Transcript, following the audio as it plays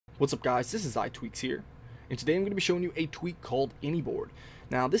What's up guys, this is iTweaks here, and today I'm going to be showing you a tweak called AnyBoard.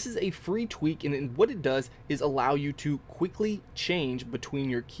 Now this is a free tweak, and what it does is allow you to quickly change between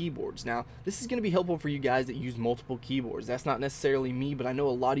your keyboards. Now this is going to be helpful for you guys that use multiple keyboards. That's not necessarily me, but I know a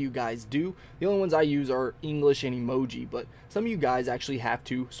lot of you guys do. The only ones I use are English and emoji, but some of you guys actually have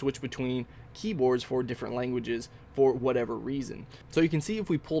to switch between keyboards for different languages for whatever reason. So you can see if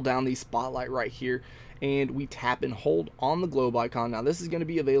we pull down the spotlight right here and we tap and hold on the globe icon. Now this is going to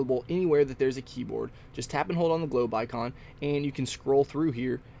be available anywhere that there's a keyboard. Just tap and hold on the globe icon and you can scroll through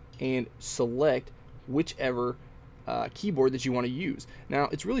here and select whichever keyboard that you want to use. Now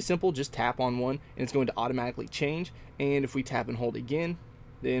it's really simple, just tap on one and it's going to automatically change, and if we tap and hold again,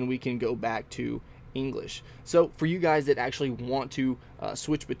 then we can go back to English. So for you guys that actually want to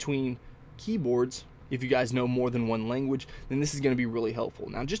switch between keyboards, if you guys know more than one language, then this is going to be really helpful.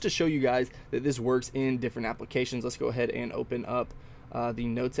 Now just to show you guys that this works in different applications, let's go ahead and open up the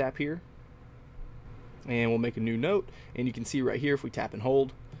Notes app here, and we'll make a new note, and you can see right here if we tap and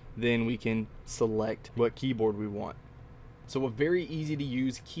hold, then we can select what keyboard we want. So a very easy to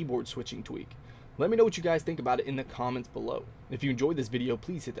use keyboard switching tweak. Let me know what you guys think about it in the comments below. If you enjoyed this video,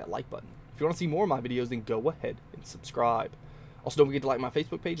 please hit that like button. If you want to see more of my videos, then go ahead and subscribe. Also, don't forget to like my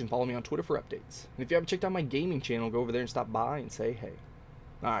Facebook page and follow me on Twitter for updates. And if you haven't checked out my gaming channel, go over there and stop by and say hey.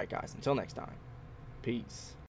 Alright guys, until next time, peace.